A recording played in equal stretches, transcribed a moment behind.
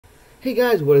Hey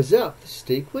guys, what is up? This is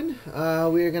Steakwin.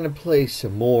 We are going to play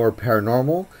some more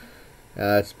Paranormal.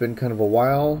 It's been kind of a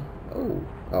while.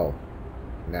 Oh,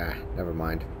 nah, never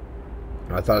mind.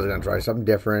 I thought I was going to try something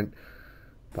different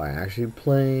by actually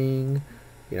playing,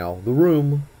 The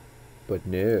Room, but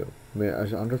no. I mean, I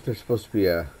wonder if there's supposed to be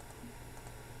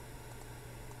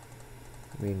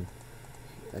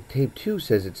tape 2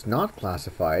 says it's not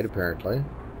classified, apparently.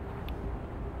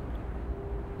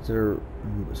 Is there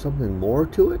something more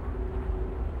to it?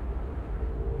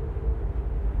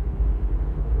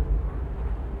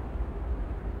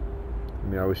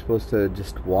 Are we supposed to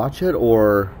just watch it,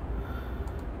 or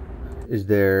is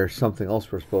there something else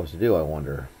we're supposed to do, I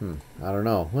wonder? I don't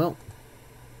know. Well,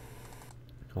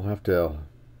 I'll have to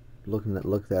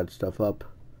look that stuff up.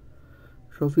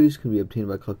 Trophies can be obtained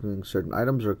by collecting certain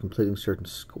items or completing certain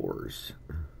scores.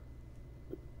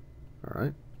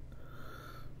 Alright.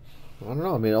 I don't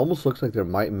know. It almost looks like there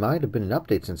might have been an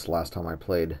update since the last time I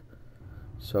played.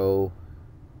 So,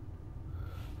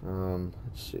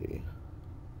 let's see.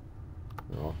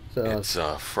 It's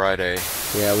Friday.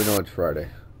 Yeah, we know it's Friday.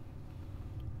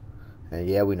 And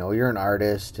yeah, we know you're an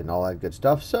artist and all that good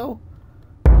stuff, so...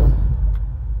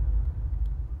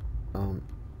 Oh,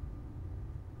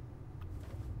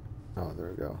 there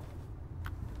we go.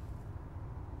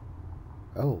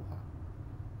 Oh.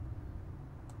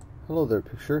 Hello there,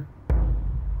 picture.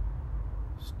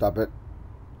 Stop it.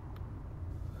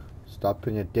 Stop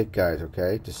being a dick, guys,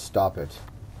 okay? Just stop it.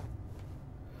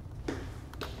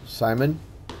 Simon?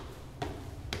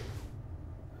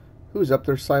 Who's up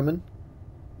there, Simon?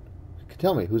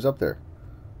 Tell me, who's up there?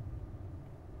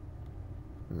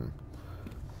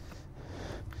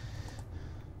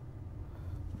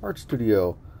 Art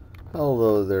studio.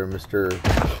 Hello there, Mr.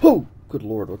 Oh! Good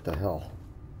lord, what the hell?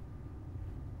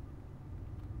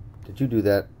 Did you do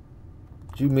that?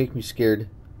 Did you make me scared?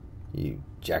 You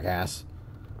jackass.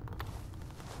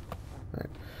 Alright.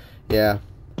 Yeah.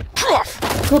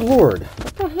 Good lord.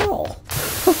 What the hell?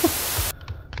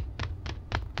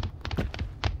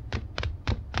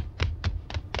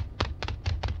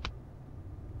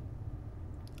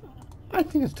 I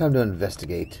think it's time to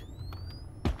investigate.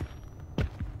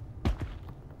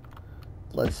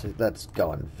 Let's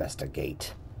go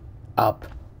investigate. Up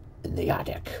in the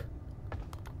attic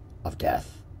of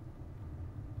death.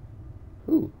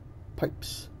 Ooh,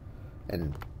 pipes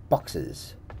and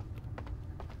boxes.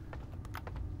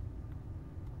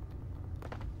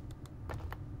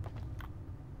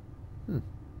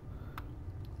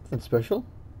 Nothing special.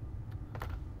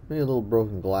 Maybe a little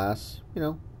broken glass,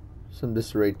 some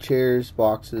disarrayed chairs,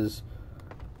 boxes,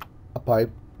 a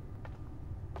pipe,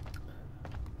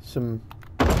 some...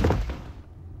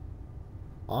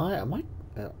 Am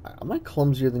I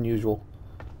clumsier than usual?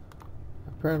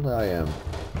 Apparently I am.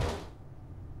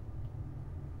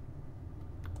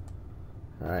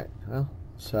 Alright, well,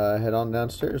 let's head on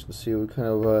downstairs and see what kind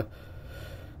of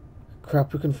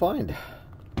crap we can find.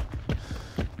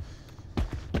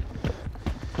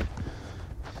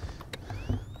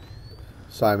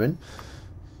 Simon.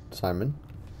 Simon.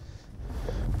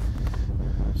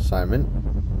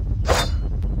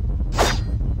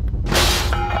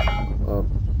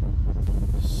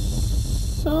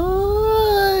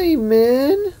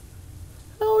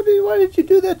 Why did you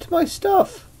do that to my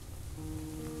stuff?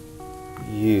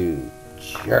 You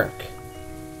jerk.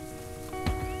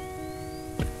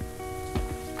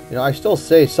 I still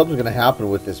say something's gonna happen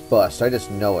with this bus. I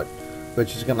just know it. But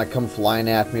she's gonna come flying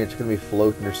at me, or it's gonna be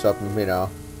floating or something,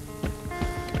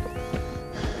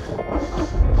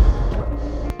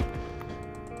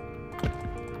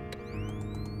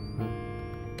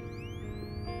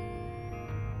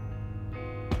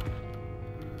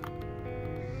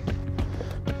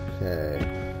 Okay.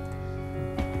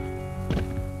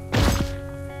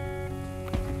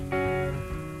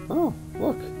 Oh,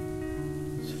 look.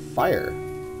 It's fire.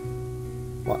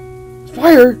 What?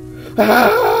 Fire!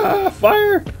 Ah!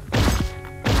 Fire!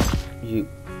 You...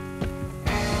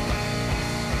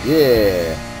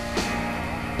 Yeah!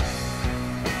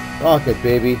 Rocket,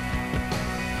 baby.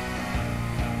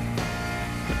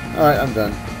 Alright, I'm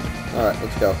done. Alright,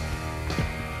 let's go.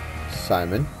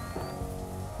 Simon.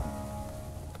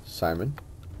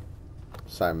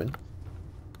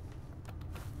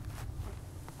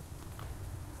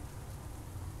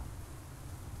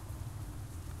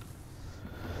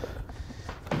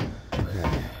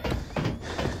 Okay.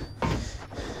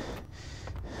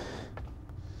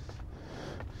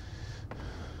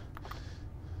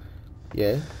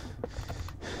 Yeah.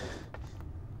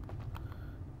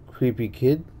 Creepy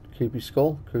kid, creepy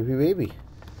skull, creepy baby.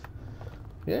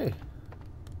 Yay.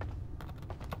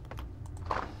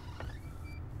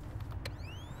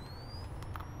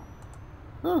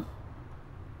 Huh.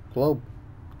 Globe.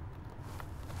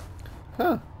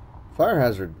 Huh. Fire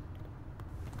hazard.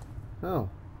 Oh.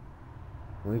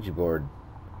 Ouija board.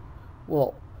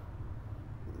 Well,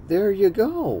 there you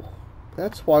go.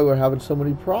 That's why we're having so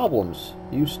many problems.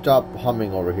 You stop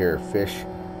humming over here, fish.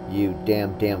 You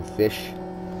damn fish. You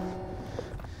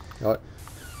know what?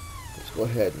 Let's go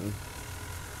ahead and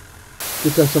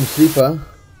get us some sleep, huh?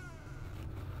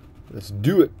 Let's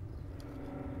do it.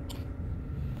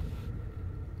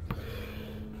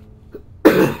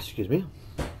 Excuse me.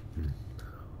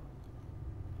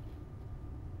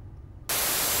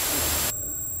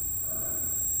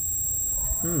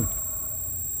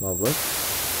 Lovely.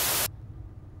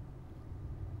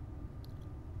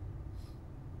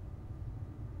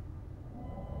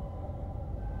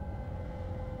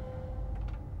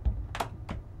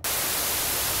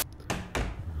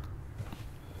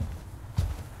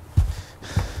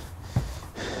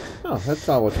 Oh, that's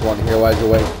not what you want to hear as you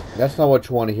wake. That's not what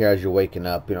you want to hear as you're waking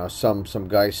up. You know, some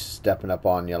guy stepping up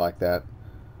on you like that,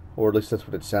 or at least that's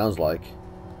what it sounds like.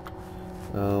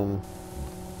 Oh,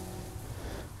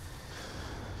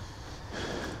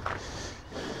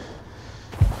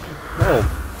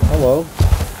 hello.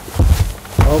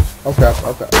 Oh crap.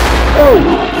 Okay. Oh,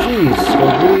 jeez,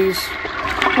 Louise.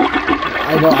 I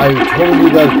know. I totally knew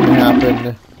that was gonna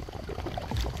happen.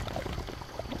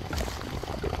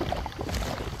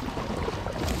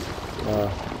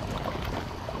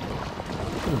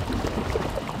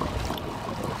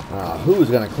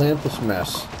 Who's gonna clean up this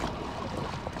mess?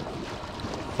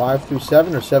 5 through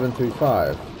 7 or 7 through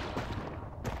 5?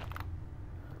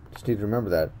 Just need to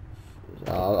remember that.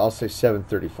 I'll say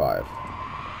 7:35.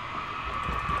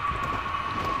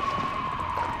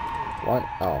 Why?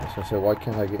 Oh, I was gonna say, why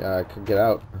can't I get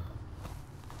out?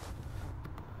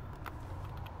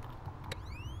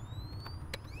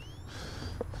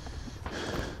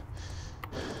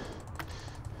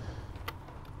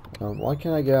 Why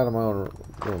can't I get out of my own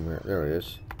room here? There it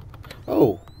is.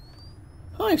 Oh!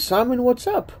 Hi, Simon, what's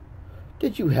up?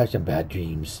 Did you have some bad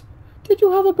dreams? Did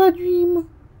you have a bad dream?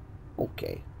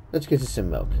 Okay, let's get you some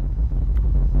milk.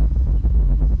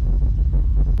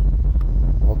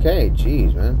 Okay,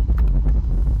 jeez, man.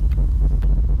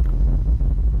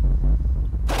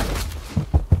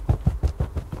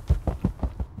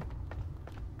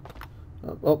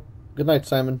 Oh, good night,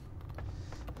 Simon.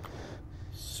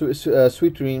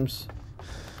 Sweet dreams,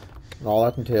 and all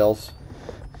that entails.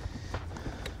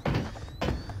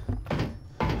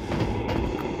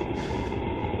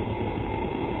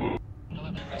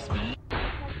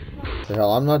 The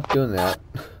hell, I'm not doing that.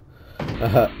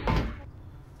 It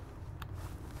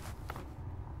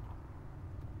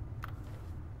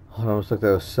almost looked like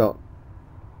there was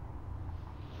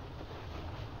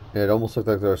Yeah, it almost looked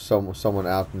like there was someone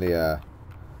out in the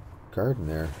garden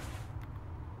there.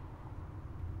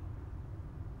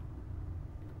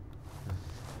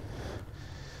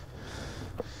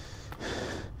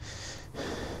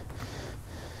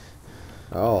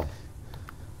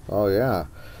 Oh yeah.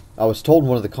 I was told in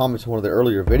one of the comments in one of the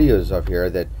earlier videos of here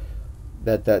that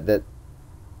that's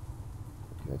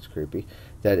creepy.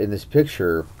 That in this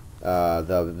picture,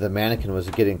 the mannequin was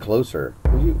getting closer.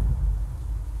 And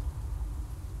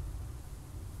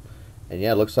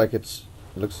yeah, it looks like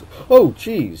oh,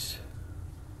 jeez.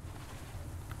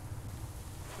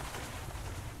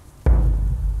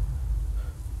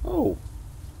 Oh.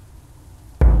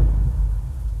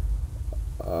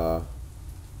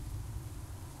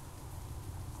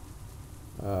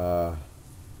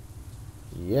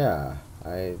 Yeah.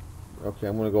 Okay,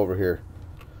 I'm gonna go over here.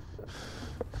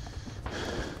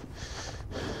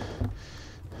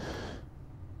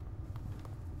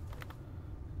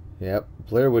 Yep,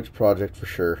 Blair Witch Project for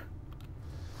sure.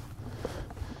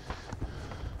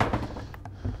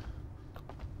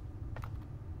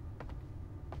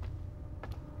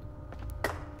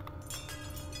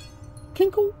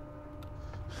 Tinkle.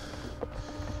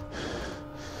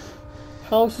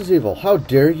 House is evil. How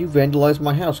dare you vandalize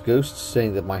my house, ghosts,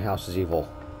 saying that my house is evil.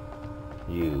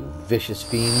 You vicious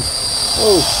fiends.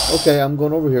 Oh, okay, I'm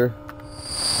going over here.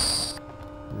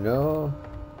 No.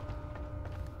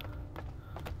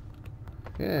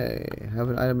 Okay, have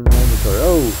an item in my inventory.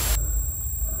 Oh!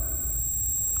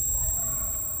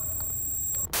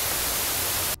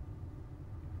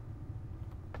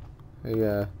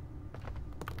 Hey,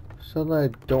 suddenly I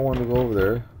don't want to go over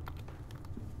there.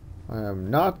 I am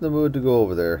not in the mood to go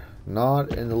over there.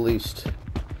 Not in the least.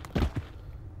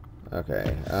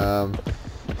 Okay,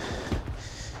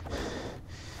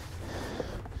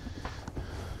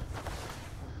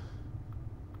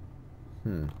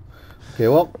 Okay,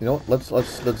 well, you know what?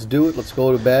 Let's do it. Let's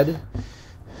go to bed.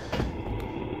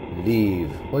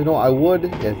 Leave. Well, you know, I would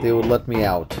if they would let me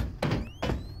out.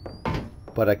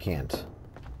 But I can't.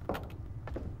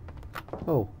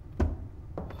 Oh.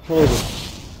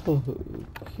 Oh.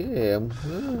 Okay.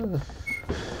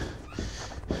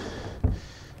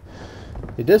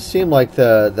 It does seem like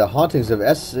the hauntings of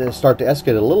start to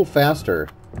escalate a little faster.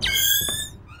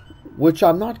 Which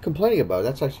I'm not complaining about.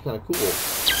 That's actually kind of cool.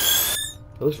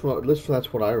 At least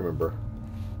that's what I remember.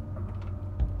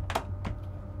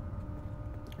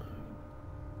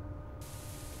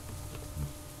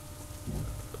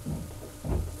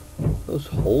 Those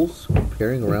holes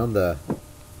appearing around that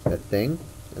thing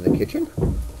in the kitchen?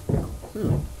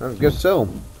 I guess so.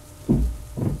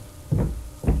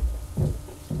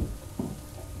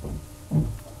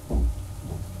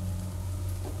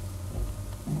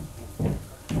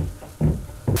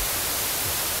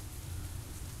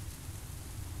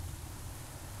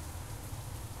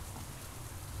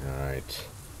 Alright.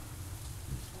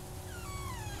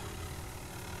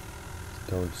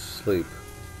 Don't sleep.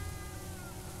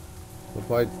 What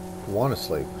if I want to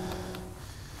sleep?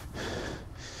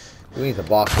 You ain't the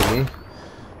boss of me.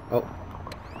 Oh.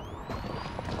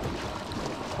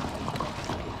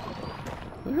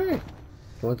 Okay.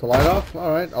 You want the light off?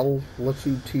 Alright, I'll let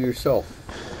you to yourself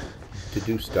to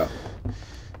do stuff.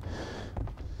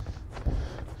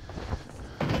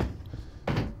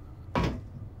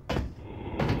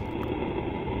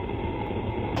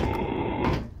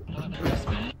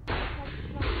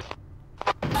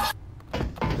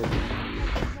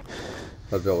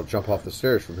 I'll be able to jump off the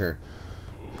stairs from here.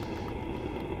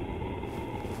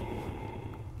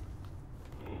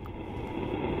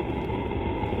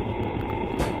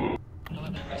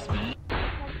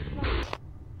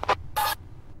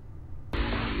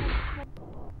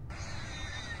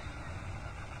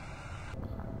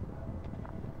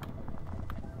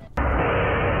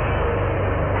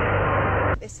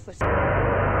 This was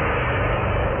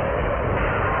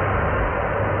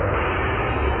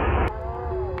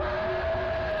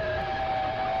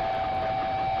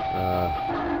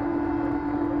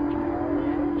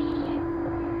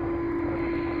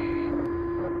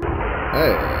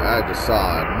Hey, I just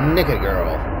saw a naked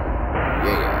girl.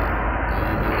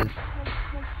 Yeah.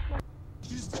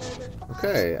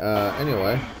 Okay,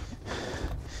 anyway.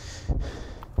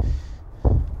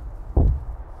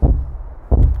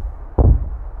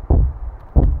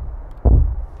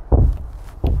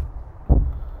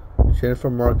 Jennifer,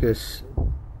 Marcus,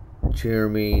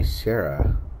 Jeremy,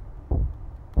 Sarah.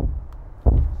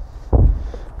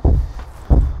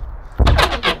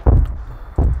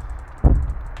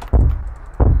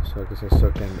 So I guess I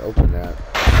still can't open that.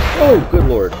 Oh, good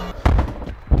lord.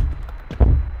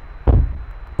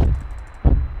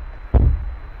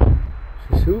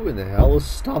 Jeez, who in the hell is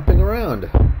stomping around?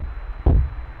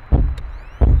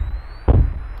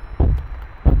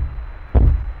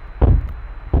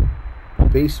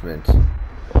 Basement.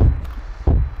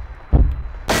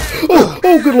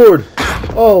 Oh, good lord.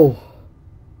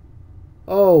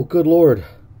 Oh, good lord.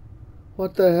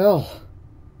 What the hell?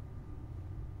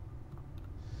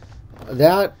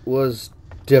 That was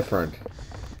different.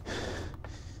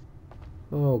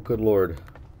 Oh, good lord.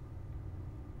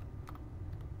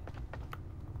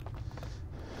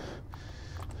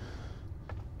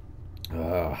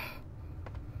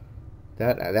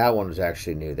 That one was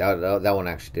actually new. That one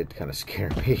actually did kind of scare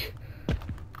me.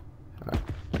 I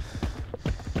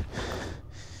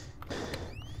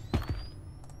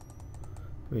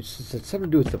mean, it's something to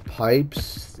do with the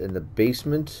pipes in the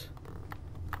basement.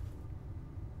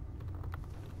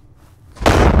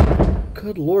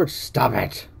 Good lord, stop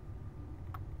it!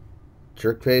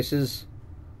 Jerk faces.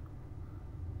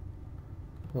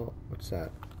 Oh, what's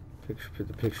that? Picture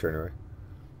the picture anyway.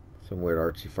 Some weird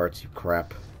artsy fartsy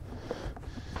crap.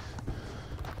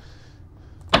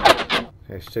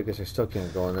 Okay, I guess I still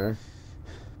can't go in there.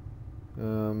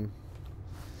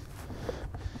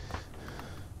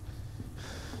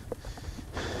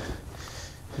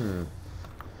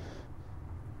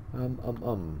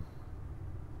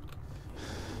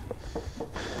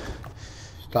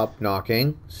 Stop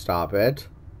knocking. Stop it.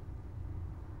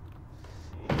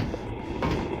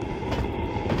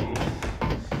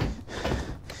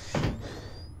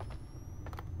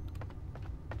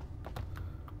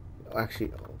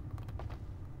 Actually,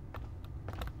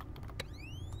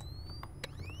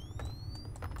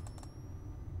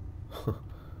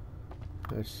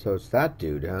 so it's that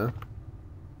dude, huh?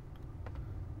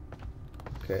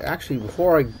 Okay, actually,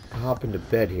 before I hop into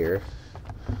bed here,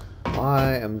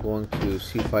 I am going to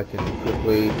see if I can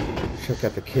quickly check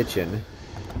out the kitchen.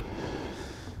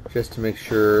 Just to make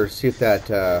sure, see if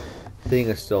that thing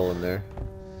is still in there.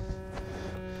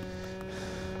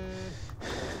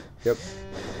 Yep.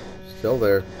 Still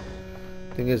there.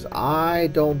 Thing is, I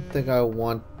don't think I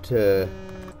want to...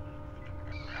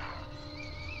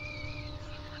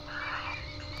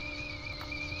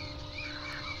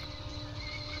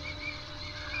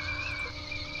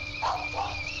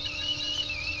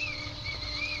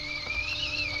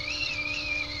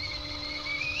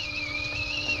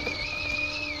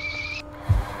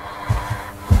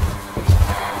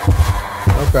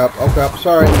 Oh crap, oh crap,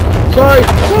 sorry. Sorry.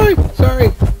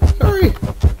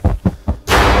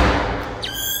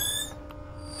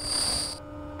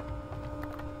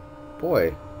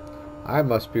 Boy, I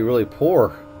must be really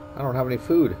poor. I don't have any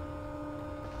food.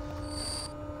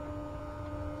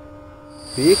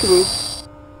 Peekaboo.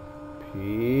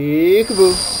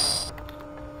 Peekaboo.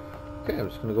 Okay, I'm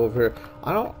just gonna go over here.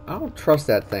 I don't trust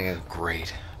that thing.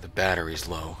 Great. The battery's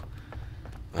low.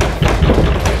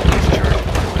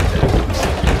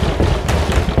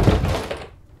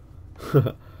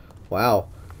 Wow.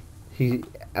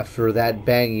 After that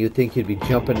bang, you'd think he'd be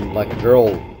jumping like a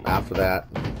girl after that.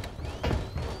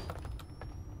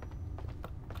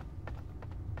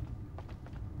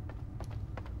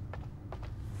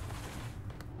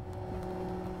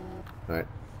 Alright,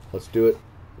 let's do it.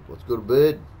 Let's go to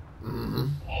bed.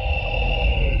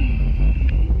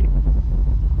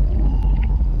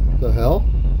 The hell?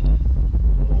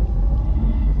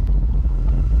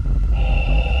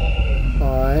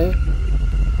 Hi.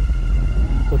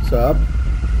 What's up?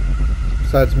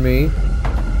 Besides me.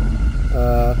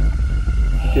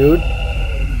 Dude,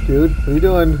 what are you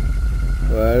doing?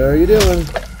 What are you doing?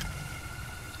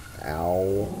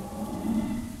 Ow.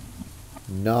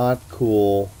 Not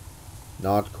cool.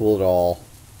 Not cool at all.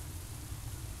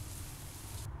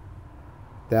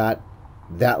 That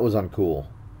was uncool.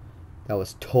 That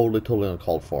was totally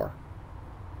uncalled for.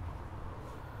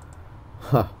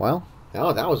 Huh, well,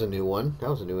 that was a new one. That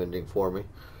was a new ending for me.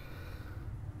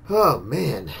 Oh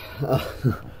man,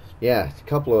 yeah, a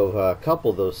couple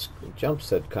of those jumps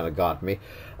that kind of got me.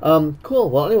 Cool.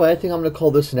 Well, anyway, I think I'm going to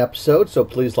call this an episode. So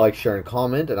please like, share, and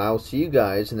comment, and I will see you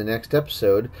guys in the next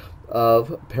episode of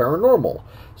Paranormal.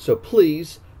 So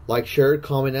please like, share,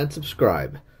 comment, and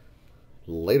subscribe.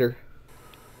 Later.